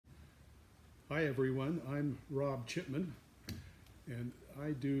Hi everyone, I'm Rob Chipman and I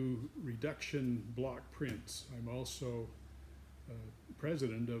do reduction block prints. I'm also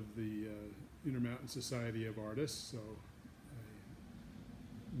president of the Intermountain Society of Artists, so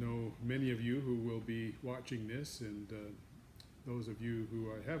I know many of you who will be watching this, and those of you who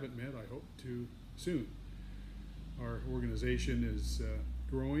I haven't met, I hope to soon. Our organization is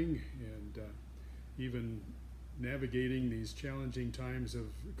growing, and even navigating these challenging times of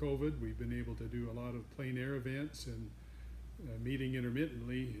COVID, we've been able to do a lot of plein air events and meeting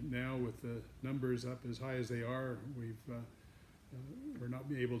intermittently. Now with the numbers up as high as they are, we're not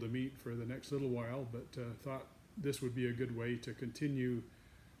able to meet for the next little while, but thought this would be a good way to continue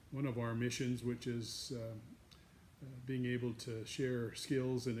one of our missions, which is being able to share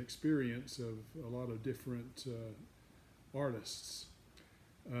skills and experience of a lot of different artists.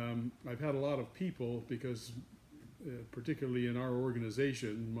 I've had a lot of people, because particularly in our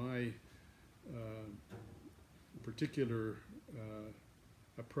organization, my particular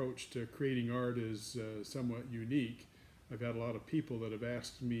approach to creating art is somewhat unique. I've had a lot of people that have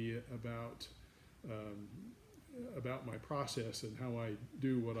asked me about my process and how I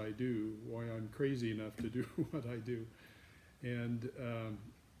do what I do, why I'm crazy enough to do what I do. And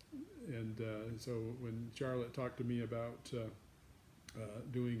so when Charlotte talked to me about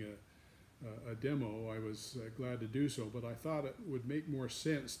doing a demo, I was glad to do so, but I thought it would make more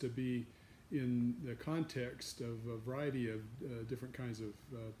sense to be in the context of a variety of different kinds of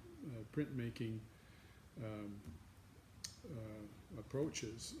printmaking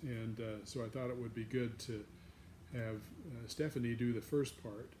approaches, and so I thought it would be good to have Stephanie do the first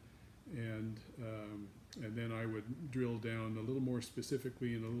part, and then I would drill down a little more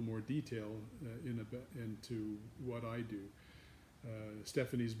specifically and a little more detail into what I do.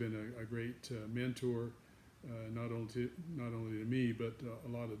 Stephanie been a great mentor, not only to me, but a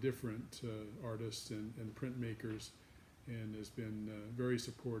lot of different artists and printmakers, and has been very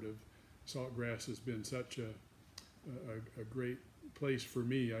supportive. Saltgrass has been such a great place for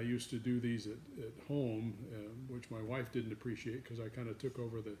me. I used to do these at home, which my wife didn't appreciate because I kind of took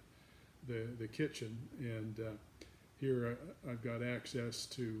over the kitchen, and here I've got access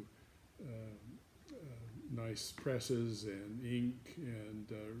to nice presses and ink and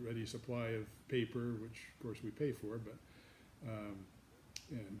ready supply of paper, which of course we pay for, but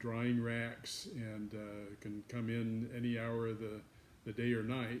and drying racks, and can come in any hour of the day or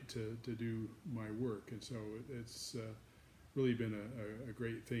night to do my work. And so it's really been a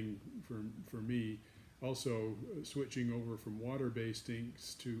great thing for me. Also switching over from water-based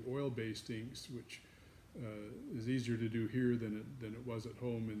inks to oil-based inks, which is easier to do here than it was at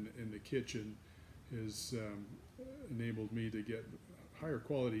home in the kitchen, has enabled me to get higher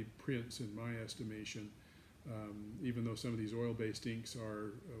quality prints in my estimation. Even though some of these oil-based inks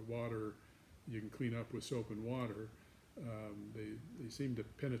are water, you can clean up with soap and water, they seem to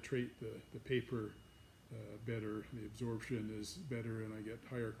penetrate the paper better. The absorption is better, and I get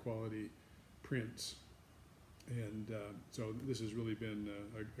higher quality prints. And so this has really been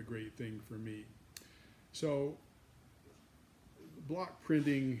a great thing for me. So block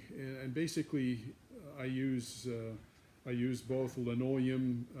printing, and basically I use both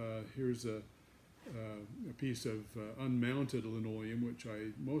linoleum. Here's a piece of unmounted linoleum, which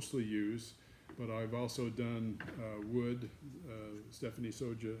I mostly use, but I've also done wood. Stephanie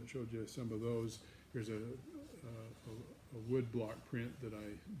showed you some of those. Here's a wood block print that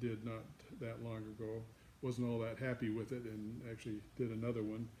I did not that long ago. Wasn't all that happy with it, and actually did another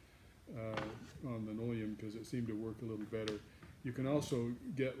one on linoleum because it seemed to work a little better. You can also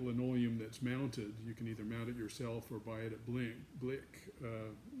get linoleum that's mounted. You can either mount it yourself or buy it at Blick,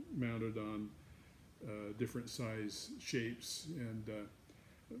 mounted on different size shapes, and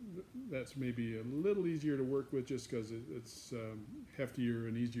that's maybe a little easier to work with just because it's heftier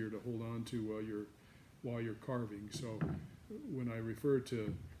and easier to hold on to while you're carving. So when I refer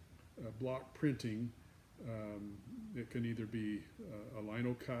to block printing, it can either be a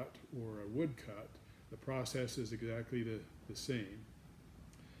lino cut or a wood cut. The process is exactly the same.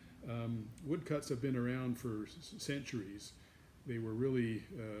 Woodcuts have been around for centuries. They were really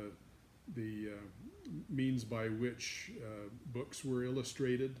the means by which books were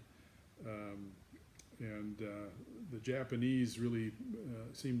illustrated, and the Japanese really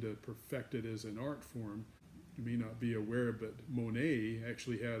seemed to perfect it as an art form. You may not be aware, but Monet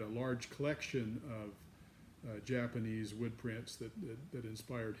actually had a large collection of Japanese wood prints that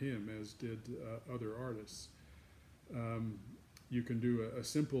inspired him, as did other artists. You can do a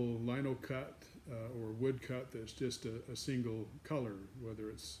simple lino cut or wood cut that's just a single color, whether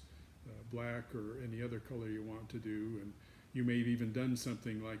it's black or any other color you want to do, and you may have even done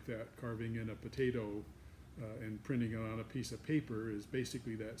something like that. Carving in a potato and printing it on a piece of paper is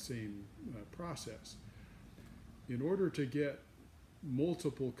basically that same process. In order to get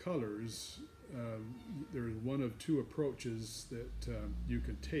multiple colors, there's one of two approaches that you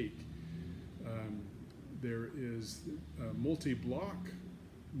can take. There is a multi-block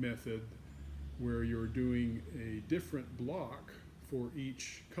method where you're doing a different block for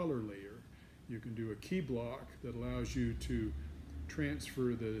each color layer. You can do a key block that allows you to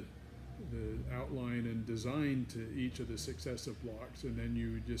transfer the outline and design to each of the successive blocks, and then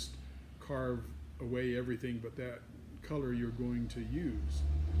you just carve away everything but that color you're going to use.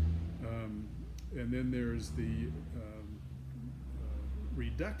 And then there's the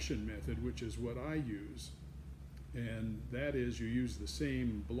reduction method, which is what I use, and that is you use the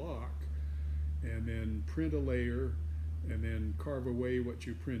same block and then print a layer and then carve away what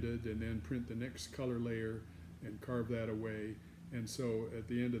you printed and then print the next color layer and carve that away. And so at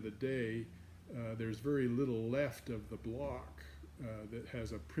the end of the day, there's very little left of the block that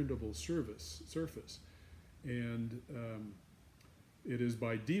has a printable surface. And it is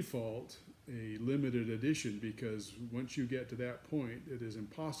by default a limited edition, because once you get to that point, it is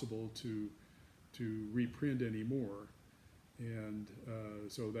impossible to reprint anymore. And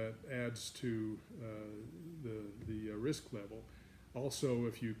so that adds to the risk level. Also,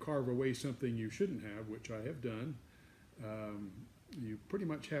 if you carve away something you shouldn't have, which I have done, you pretty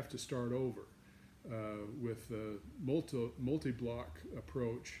much have to start over. With the multi-block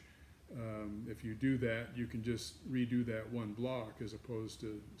approach, if you do that, you can just redo that one block as opposed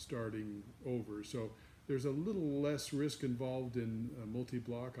to starting over. So there's a little less risk involved in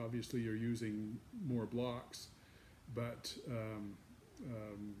multi-block. Obviously, you're using more blocks, but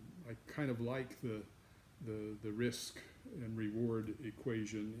I kind of like the risk and reward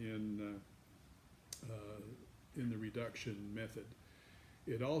equation in the reduction method.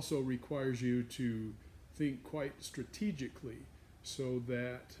 It also requires you to think quite strategically, so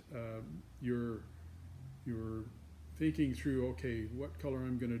that you're thinking through, okay, what color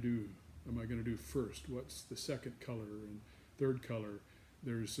am I going to do first? What's the second color and third color?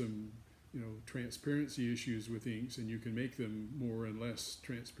 There's some transparency issues with inks, and you can make them more and less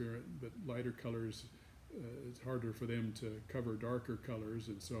transparent, but lighter colors, it's harder for them to cover darker colors,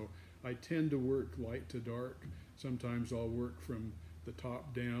 and so I tend to work light to dark. Sometimes I'll work from the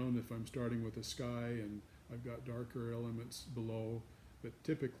top down if I'm starting with a sky and I've got darker elements below, but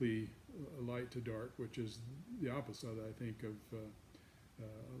typically light to dark, which is the opposite, I think, of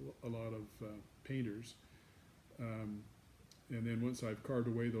a lot of painters. And then once I've carved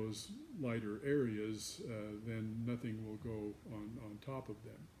away those lighter areas, then nothing will go on top of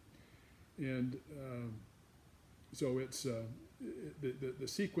them. And so it's the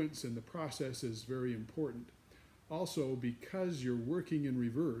sequence and the process is very important. Also, because you're working in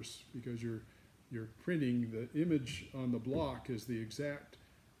reverse, because you're printing, the image on the block is the exact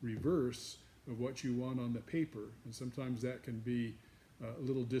reverse of what you want on the paper, and sometimes that can be a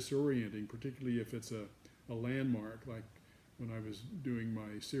little disorienting, particularly if it's a landmark, like when I was doing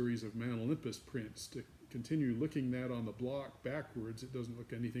my series of Mount Olympus prints. To continue looking that on the block backwards, it doesn't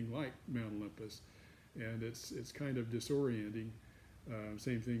look anything like Mount Olympus, and it's kind of disorienting.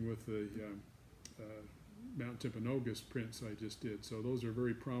 Same thing with the Mount Timpanogos prints I just did. So those are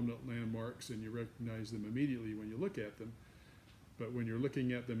very prominent landmarks, and you recognize them immediately when you look at them. But when you're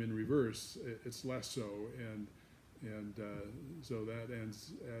looking at them in reverse, it's less so, and so that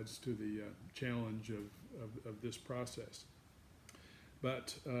adds to the challenge of this process.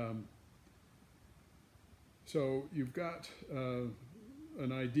 But so you've got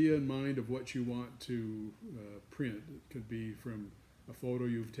an idea in mind of what you want to print. It could be from a photo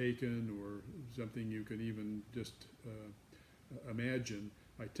you've taken or something you can even just imagine.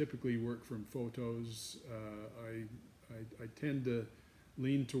 I typically work from photos. I tend to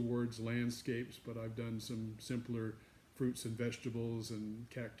lean towards landscapes, but I've done some simpler fruits and vegetables and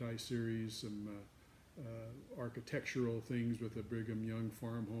cacti series, some architectural things with the Brigham Young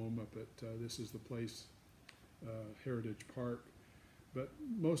farm home up at This Is the Place Heritage Park, but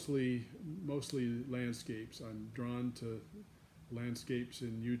mostly landscapes. I'm drawn to landscapes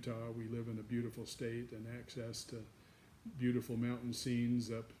in Utah. We live in a beautiful state, and access to beautiful mountain scenes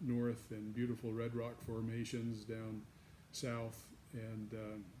up north and beautiful red rock formations down south, and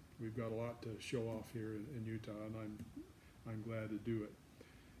we've got a lot to show off here in Utah, and I'm glad to do it.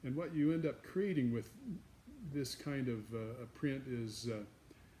 And what you end up creating with this kind of a print is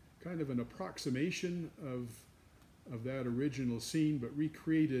kind of an approximation of that original scene, but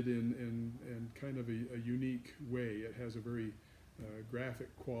recreated in kind of a unique way. It has a very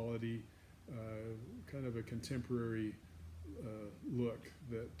graphic quality, kind of a contemporary look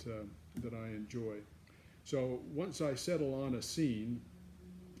that I enjoy. So once I settle on a scene,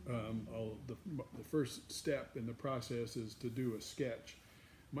 the first step in the process is to do a sketch.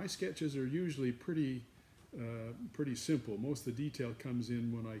 My sketches are usually pretty simple. Most of the detail comes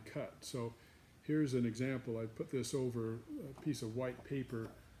in when I cut. So here's an example. I put this over a piece of white paper.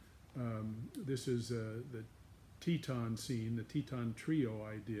 This is the Teton scene, the Teton trio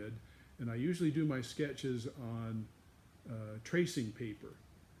I did, and I usually do my sketches on tracing paper.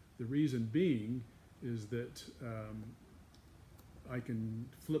 The reason being is that I can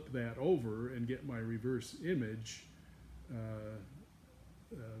flip that over and get my reverse image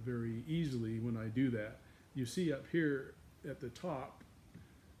very easily when I do that. You see up here at the top,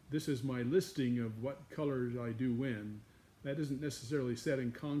 this is my listing of what colors I do when. That isn't necessarily set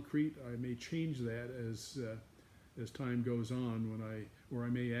in concrete. I may change that as time goes on, or I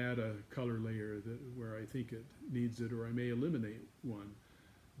may add a color layer where I think it needs it, or I may eliminate one.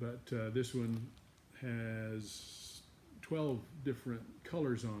 But this one has 12 different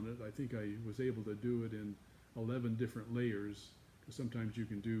colors on it. I think I was able to do it in 11 different layers, because sometimes you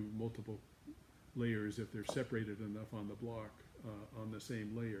can do multiple layers if they're separated enough on the block on the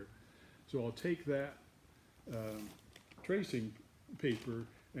same layer. So I'll take that tracing paper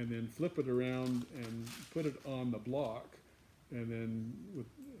and then flip it around and put it on the block, and then with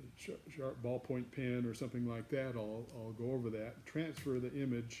a sharp ballpoint pen or something like that, I'll go over that, transfer the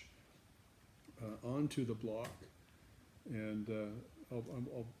image onto the block, and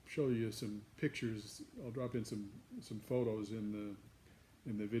I'll show you some pictures. I'll drop in some photos in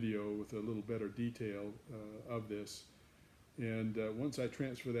the video with a little better detail of this. And once I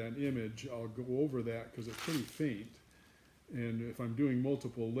transfer that image, I'll go over that because it's pretty faint. And if I'm doing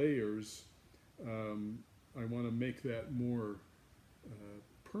multiple layers, I want to make that more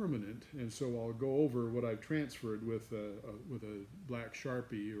permanent. And so I'll go over what I've transferred with a black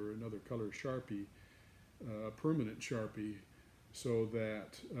Sharpie or another color Sharpie, a permanent Sharpie, so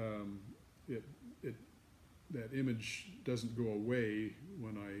that that image doesn't go away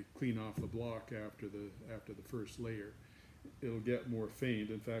when I clean off the block after the first layer. It'll get more faint.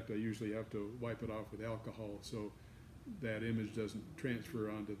 In fact, I usually have to wipe it off with alcohol so that image doesn't transfer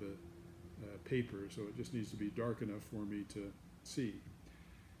onto the paper, so it just needs to be dark enough for me to see.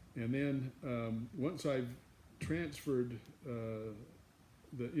 And then once I've transferred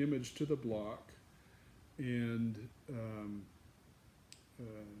the image to the block and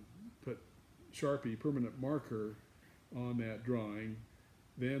put Sharpie permanent marker on that drawing,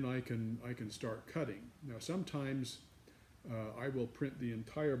 then I can start cutting. Now sometimes I will print the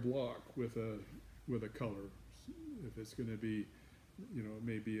entire block with a color. If it's going to be,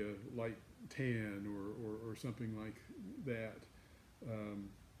 maybe a light tan or something like that,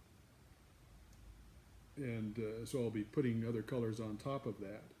 so I'll be putting other colors on top of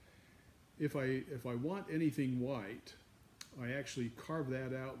that. If I want anything white, I actually carve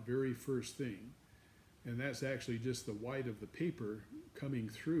that out very first thing, and that's actually just the white of the paper coming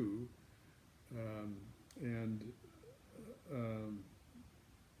through, and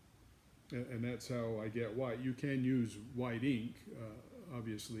that's how I get white. You can use white ink,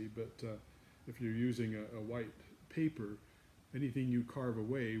 obviously, but if you're using a white paper, anything you carve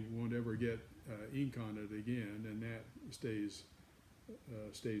away won't ever get ink on it again, and that stays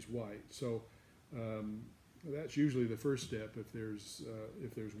white. So that's usually the first step. If there's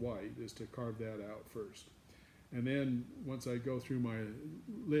white, is to carve that out first, and then once I go through my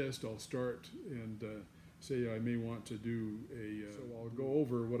list, I'll start and say I may want to do so I'll go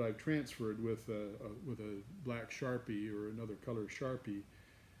over what I've transferred with a black Sharpie or another color Sharpie,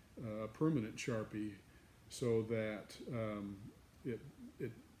 a permanent Sharpie, so that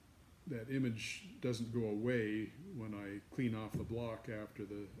that image doesn't go away when I clean off the block after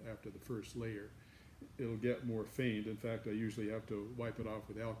the first layer. It'll get more faint. In fact, I usually have to wipe it off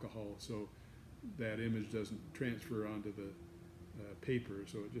with alcohol so that image doesn't transfer onto the paper,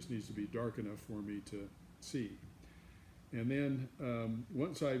 so it just needs to be dark enough for me to see. And then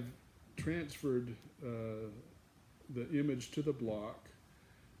once I've transferred the image to the block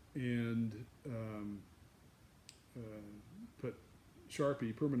and put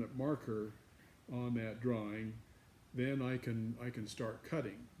Sharpie permanent marker on that drawing, then I can start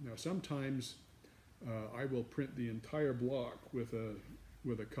cutting. Now sometimes I will print the entire block with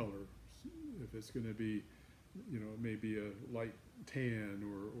a color. If it's going to be, maybe a light tan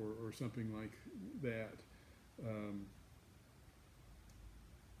or something like that,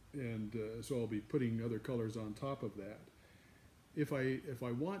 so I'll be putting other colors on top of that. If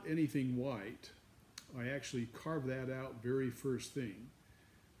I want anything white, I actually carve that out very first thing,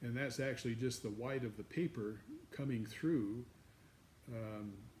 and that's actually just the white of the paper coming through,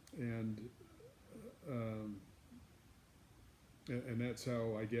 um, and um, and that's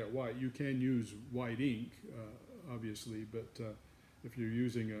how I get white. You can use white ink, obviously, but if you're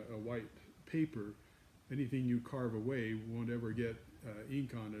using a white paper, anything you carve away won't ever get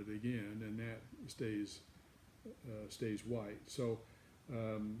ink on it again, and that stays white. So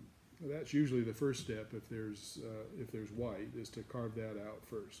that's usually the first step if there's white, is to carve that out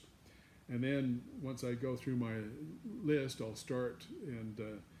first. And then once I go through my list, I'll start and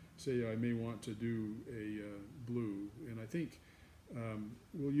say I may want to do a blue. And I think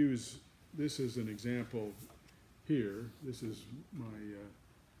we'll use this as an example here. This is my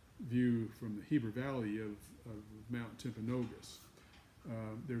view from the Heber Valley of Mount Timpanogos.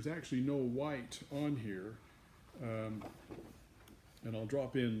 There's actually no white on here. And I'll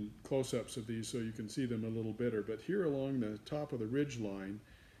drop in close-ups of these so you can see them a little better. But here along the top of the ridge line,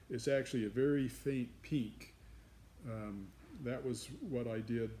 it's actually a very faint pink. That was what I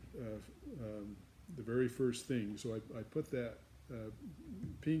did the very first thing. So I put that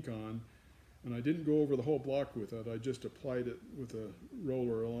pink on, and I didn't go over the whole block with it. I just applied it with a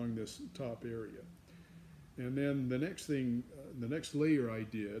roller along this top area. And then the next thing, the next layer I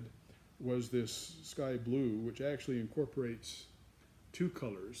did was this sky blue, which actually incorporates two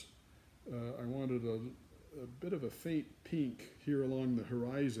colors. I wanted a bit of a faint pink here along the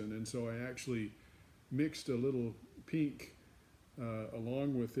horizon, and so I actually mixed a little pink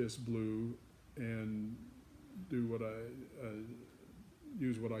along with this blue and do what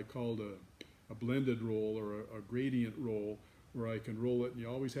use what I called a blended roll, or a gradient roll, where I can roll it, and you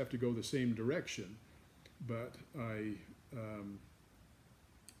always have to go the same direction, but I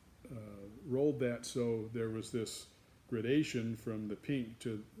rolled that so there was this gradation from the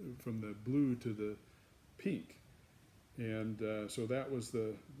blue to the pink, and so that was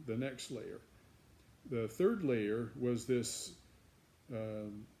the next layer. The third layer was this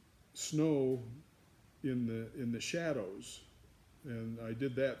snow in the shadows, and I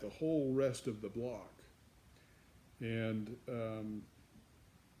did that the whole rest of the block. And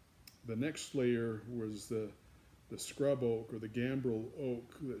the next layer was the scrub oak, or the gambrel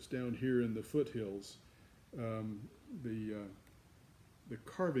oak, that's down here in the foothills. The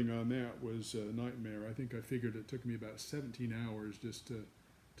carving on that was a nightmare. I think I figured it took me about 17 hours just to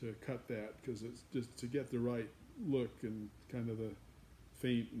cut that, because it's just to get the right look and kind of the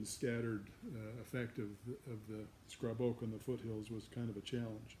faint and scattered effect of the scrub oak on the foothills was kind of a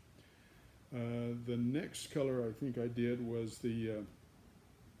challenge. The next color I think I did was the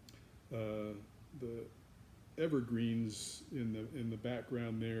evergreens in the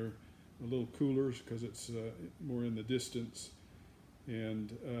background there, a little cooler because it's more in the distance.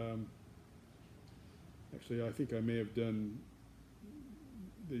 And actually, I think I may have done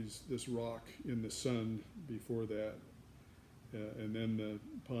this rock in the sun before that, and then the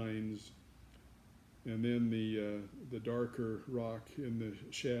pines, and then the darker rock in the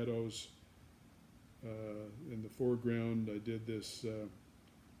shadows. In the foreground, I did this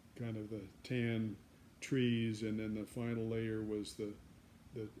kind of the tan trees, and then the final layer was the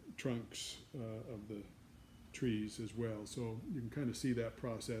trunks of the trees as well. So you can kind of see that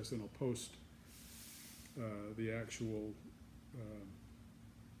process, and I'll post the actual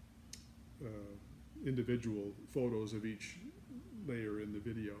individual photos of each layer in the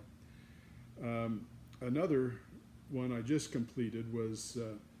video. Another one I just completed was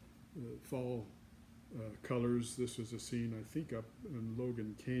fall colors. This was a scene, I think, up in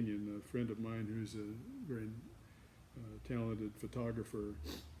Logan Canyon. A friend of mine who's a very talented photographer,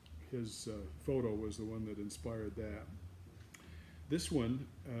 his photo was the one that inspired that. This one,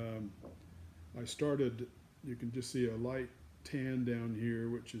 I started, you can just see a light tan down here,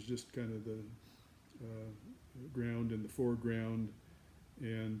 which is just kind of the ground in the foreground,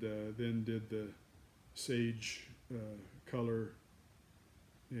 and then did the sage color,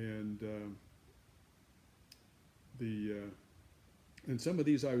 and and some of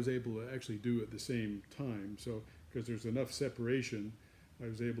these I was able to actually do at the same time. So because there's enough separation, I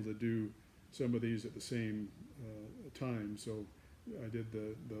was able to do some of these at the same time. So I did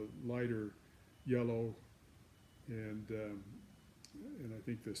the lighter yellow and I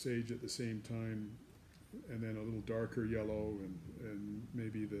think the sage at the same time, and then a little darker yellow, and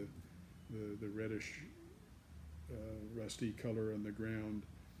maybe the reddish rusty color on the ground.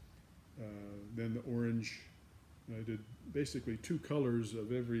 Then the orange. I did basically two colors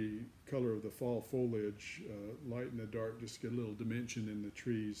of every color of the fall foliage, light and the dark, just to get a little dimension in the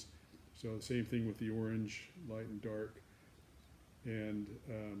trees. So the same thing with the orange, light and dark, and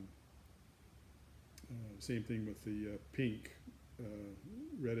same thing with the pink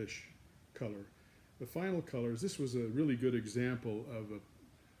reddish color. The final colors, this was a really good example of a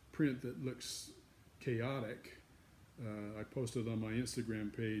print that looks chaotic. I posted on my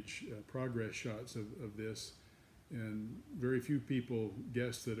Instagram page progress shots of this, and very few people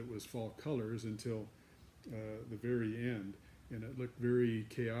guessed that it was fall colors until the very end, and it looked very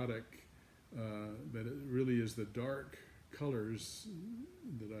chaotic, but it really is the dark colors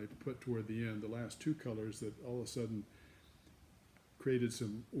that I put toward the end, the last two colors, that all of a sudden created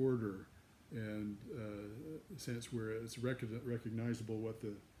some order and a sense where it's recognizable what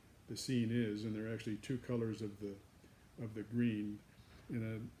the scene is, and there are actually two colors of the green. In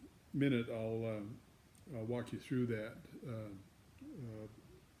a minute, I'll walk you through that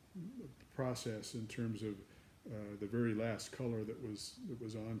process in terms of the very last color that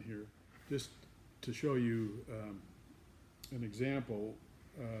was on here, just to show you an example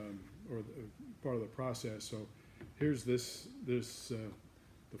or part of the process. So here's this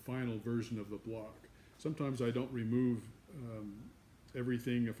the final version of the block. Sometimes I don't remove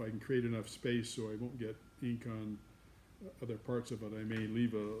everything if I can create enough space so I won't get ink on other parts of it. I may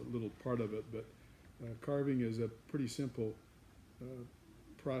leave a little part of it, but carving is a pretty simple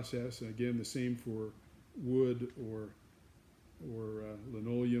process. And again, the same for wood or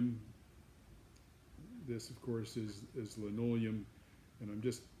linoleum. This, of course, is linoleum, and I'm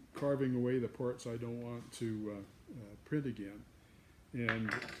just carving away the parts I don't want to print again.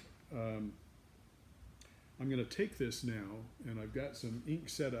 And I'm going to take this now, and I've got some ink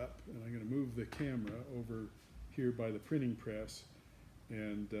set up, and I'm going to move the camera over here by the printing press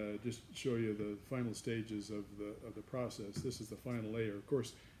and just show you the final stages of the process. This is the final layer. Of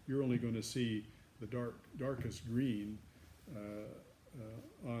course, you're only going to see the darkest green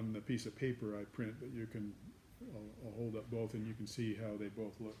on the piece of paper I print, but you can, I'll hold up both and you can see how they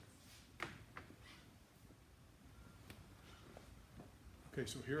both look. Okay,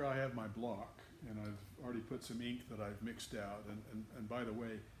 so here I have my block, and I've already put some ink that I've mixed out. And by the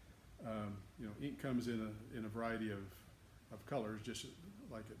way, you know, ink comes in a variety of colors, just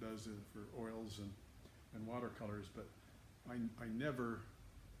like it does for oils and watercolors. But I never,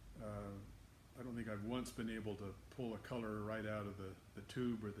 I don't think I've once been able to pull a color right out of the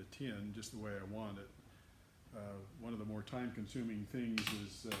tube or the tin just the way I want it. One of the more time-consuming things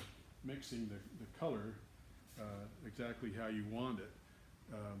is mixing the color exactly how you want it.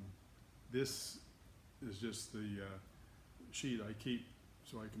 This is just the sheet I keep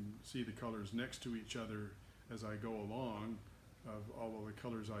so I can see the colors next to each other as I go along of all of the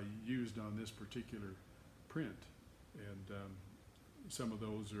colors I used on this particular print. And some of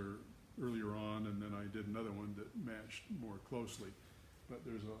those are earlier on, and then I did another one that matched more closely. But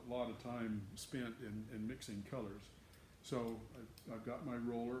there's a lot of time spent in mixing colors. So I've got my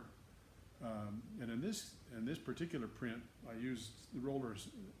roller, and in this particular print, I use the rollers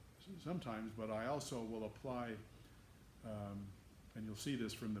sometimes, but I also will apply, and you'll see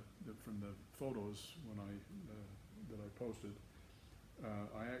this from the photos when that I posted.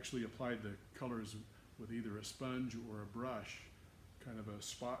 I actually applied the colors with either a sponge or a brush, kind of a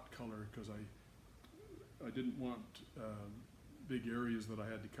spot color, because I didn't want big areas that I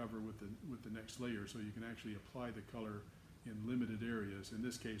had to cover with the next layer. So you can actually apply the color in limited areas. In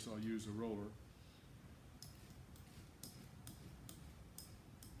this case, I'll use a roller.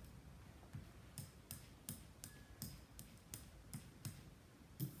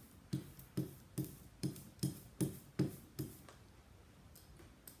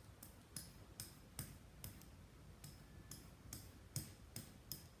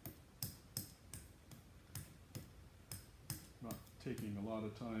 Not taking a lot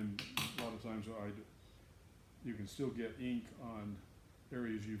of time. A lot of times you can still get ink on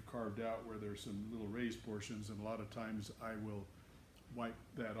areas you've carved out where there's some little raised portions, and a lot of times I will wipe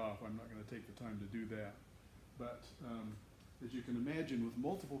that off. I'm not going to take the time to do that. But as you can imagine, with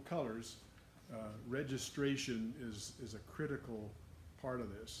multiple colors, registration is a critical part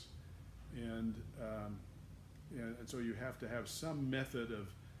of this. And so you have to have some method of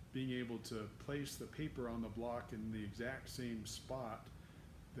being able to place the paper on the block in the exact same spot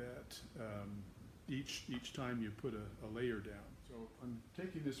that each time you put a layer down. So I'm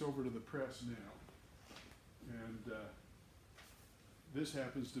taking this over to the press now, and this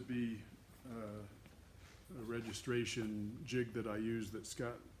happens to be a registration jig that I use that's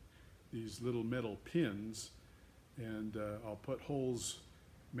got these little metal pins, and I'll put holes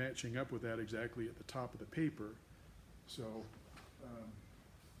matching up with that exactly at the top of the paper. So I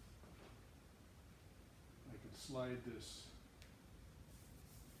can slide this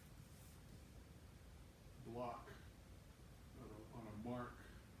block on a mark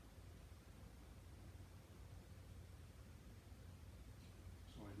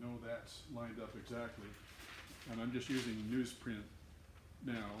that's lined up exactly. And I'm just using newsprint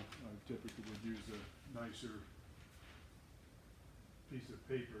now. I typically would use a nicer piece of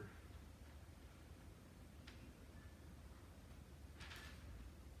paper.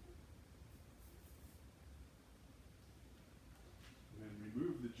 And then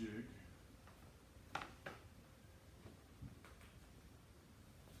remove the jig. I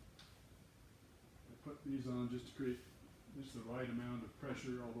put these on just to create just the right amount of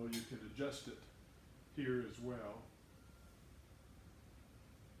pressure, although you can adjust it here as well.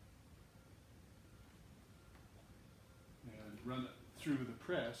 And run it through the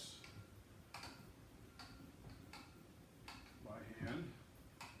press by hand.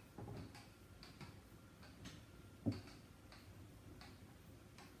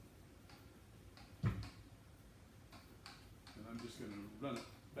 And I'm just going to run it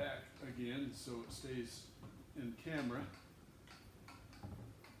back again so it stays in camera.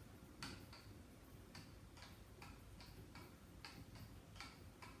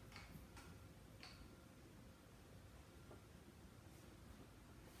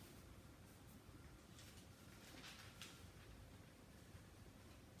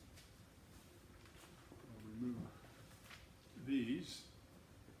 These,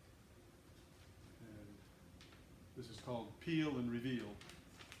 and this is called peel and reveal.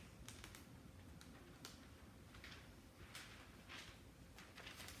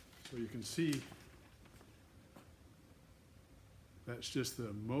 So you can see that's just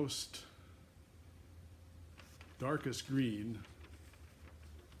the most darkest green.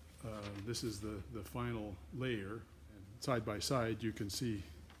 This is the final layer, and side by side you can see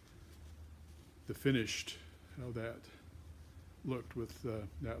the finished, how that looked with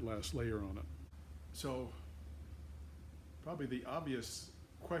that last layer on it. So probably the obvious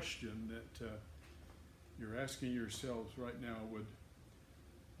question that you're asking yourselves right now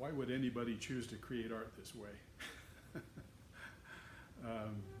why would anybody choose to create art this way?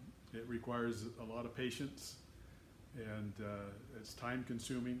 It requires a lot of patience, and it's time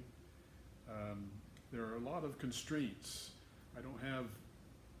consuming. There are a lot of constraints. I don't have,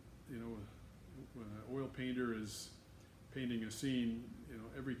 when an oil painter is painting a scene,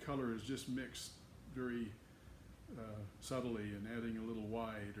 every color is just mixed very subtly and adding a little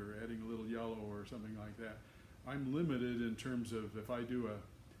white or adding a little yellow or something like that. I'm limited in terms of if I do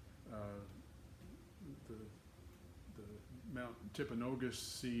the Mount Timpanogos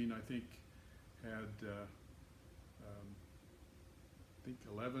scene, I think had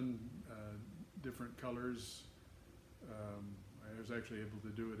 11 different colors. I was actually able to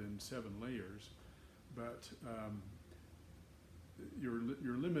do it in 7 layers, but you're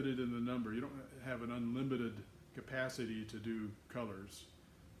limited in the number. You don't have an unlimited capacity to do colors,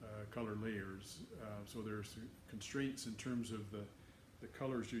 color layers. So there's constraints in terms of the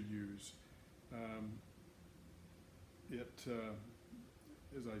colors you use.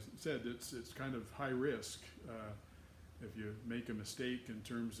 As I said, it's kind of high risk. If you make a mistake in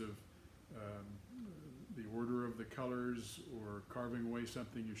terms of the order of the colors or carving away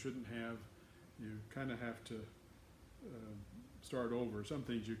something you shouldn't have, you kind of have to start over. Some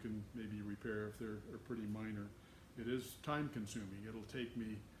things you can maybe repair if they're pretty minor. It is time consuming. It'll take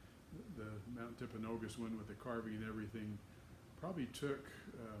me, the Mount Timpanogos one with the carving and everything, probably took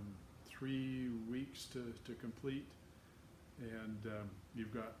 3 weeks to complete. And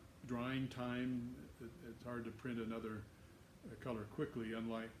you've got drying time. It's hard to print another color quickly,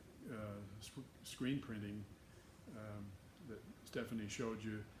 unlike screen printing that Stephanie showed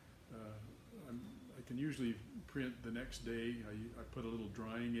you. I can usually print the next day. I put a little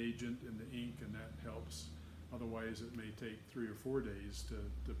drying agent in the ink, and that helps. Otherwise, it may take 3 or 4 days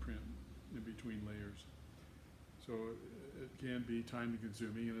to print in between layers. So it can be time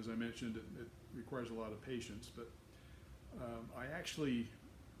consuming, and as I mentioned, it requires a lot of patience. But I actually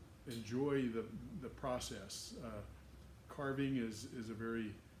enjoy the process. Carving is a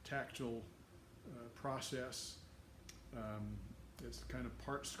very tactile process. It's kind of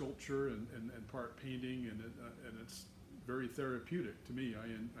part sculpture and part painting, and it's very therapeutic to me.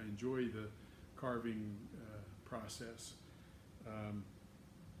 I enjoy the carving process.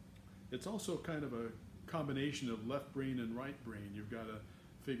 It's also kind of a combination of left brain and right brain. You've got to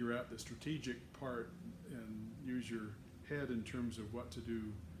figure out the strategic part and use your head in terms of what to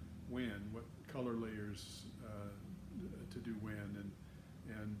do when, what color layers to do when,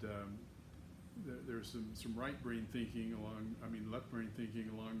 and there's some right brain thinking left brain thinking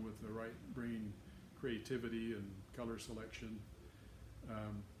along with the right brain creativity and color selection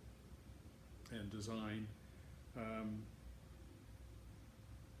and design.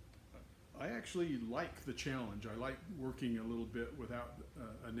 I actually like the challenge. I like working a little bit without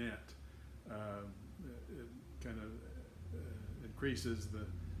a net. it kind of increases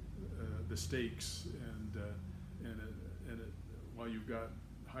the stakes, and while you've got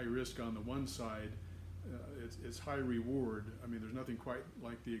high risk on the one side, it's high reward. I mean, there's nothing quite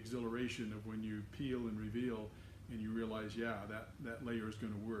like the exhilaration of when you peel and reveal and you realize, yeah, that layer is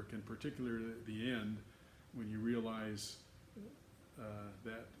going to work, and particularly at the end when you realize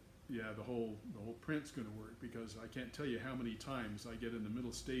that, yeah, the whole print's going to work, because I can't tell you how many times I get in the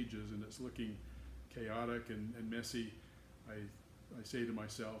middle stages and it's looking chaotic and messy. I say to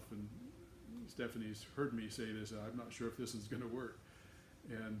myself, and Stephanie's heard me say this, I'm not sure if this is going to work.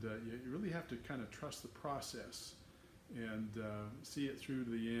 And you really have to kind of trust the process and see it through to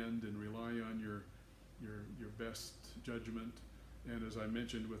the end and rely on your best judgment. And as I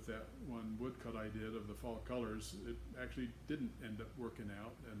mentioned with that one woodcut I did of the fall colors, it actually didn't end up working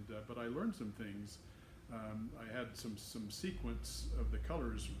out, and but I learned some things. I had some sequence of the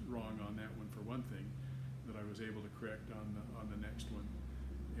colors wrong on that one, for one thing, that I was able to correct on the next one,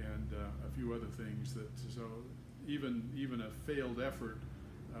 and a few other things that, so even a failed effort,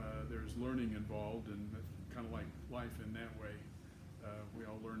 there's learning involved, and kind of like life in that way. We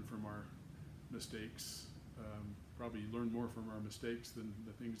all learn from our mistakes. Probably learn more from our mistakes than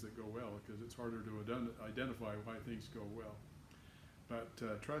the things that go well, because it's harder to identify why things go well.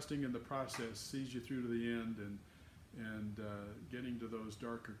 But trusting in the process sees you through to the end, and getting to those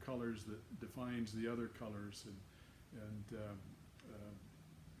darker colors that defines the other colors, and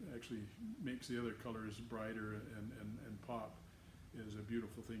actually makes the other colors brighter and pop, is a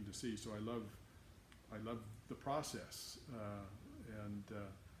beautiful thing to see. So I love the process, and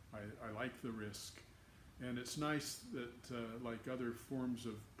I like the risk. And it's nice that, like other forms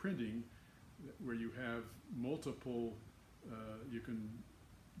of printing, where you have multiple, you can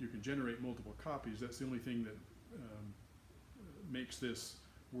generate multiple copies. That's the only thing that makes this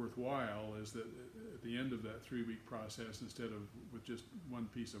worthwhile, is that at the end of that 3-week process, instead of with just one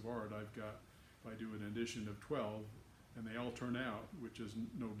piece of art, I've got, if I do an edition of 12 and they all turn out, which is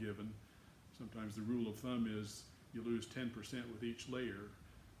no given. Sometimes the rule of thumb is you lose 10% with each layer.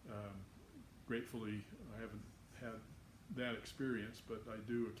 Gratefully, I haven't had that experience, but I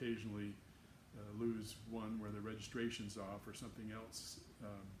do occasionally lose one where the registration's off or something else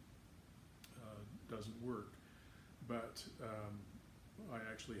doesn't work. But I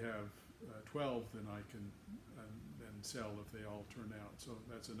actually have 12, then I can then sell if they all turn out. So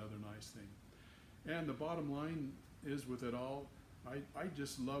that's another nice thing. And the bottom line is, with it all, I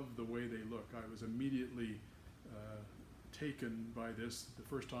just love the way they look. I was immediately taken by this the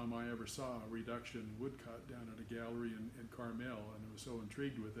first time I ever saw a reduction woodcut down at a gallery in Carmel, and I was so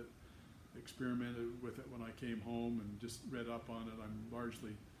intrigued with it. Experimented with it when I came home and just read up on it. I'm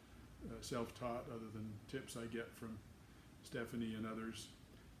largely self-taught, other than tips I get from Stephanie and others.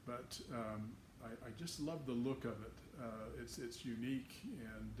 But I just love the look of it. It's unique,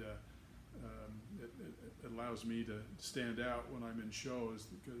 and it allows me to stand out when I'm in shows,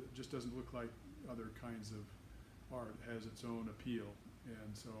 because it just doesn't look like other kinds of art. It has its own appeal,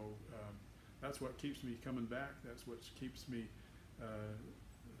 and so that's what keeps me coming back. That's what keeps me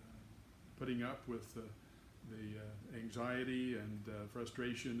putting up with the anxiety and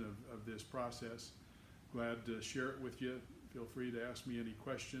frustration of this process. Glad to share it with you. Feel free to ask me any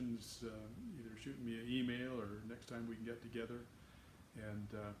questions, either shoot me an email or next time we can get together. And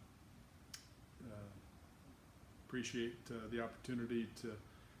appreciate the opportunity to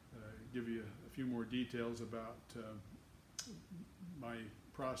give you a few more details about my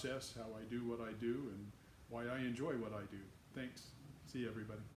process, how I do what I do, and why I enjoy what I do. Thanks. See you, everybody.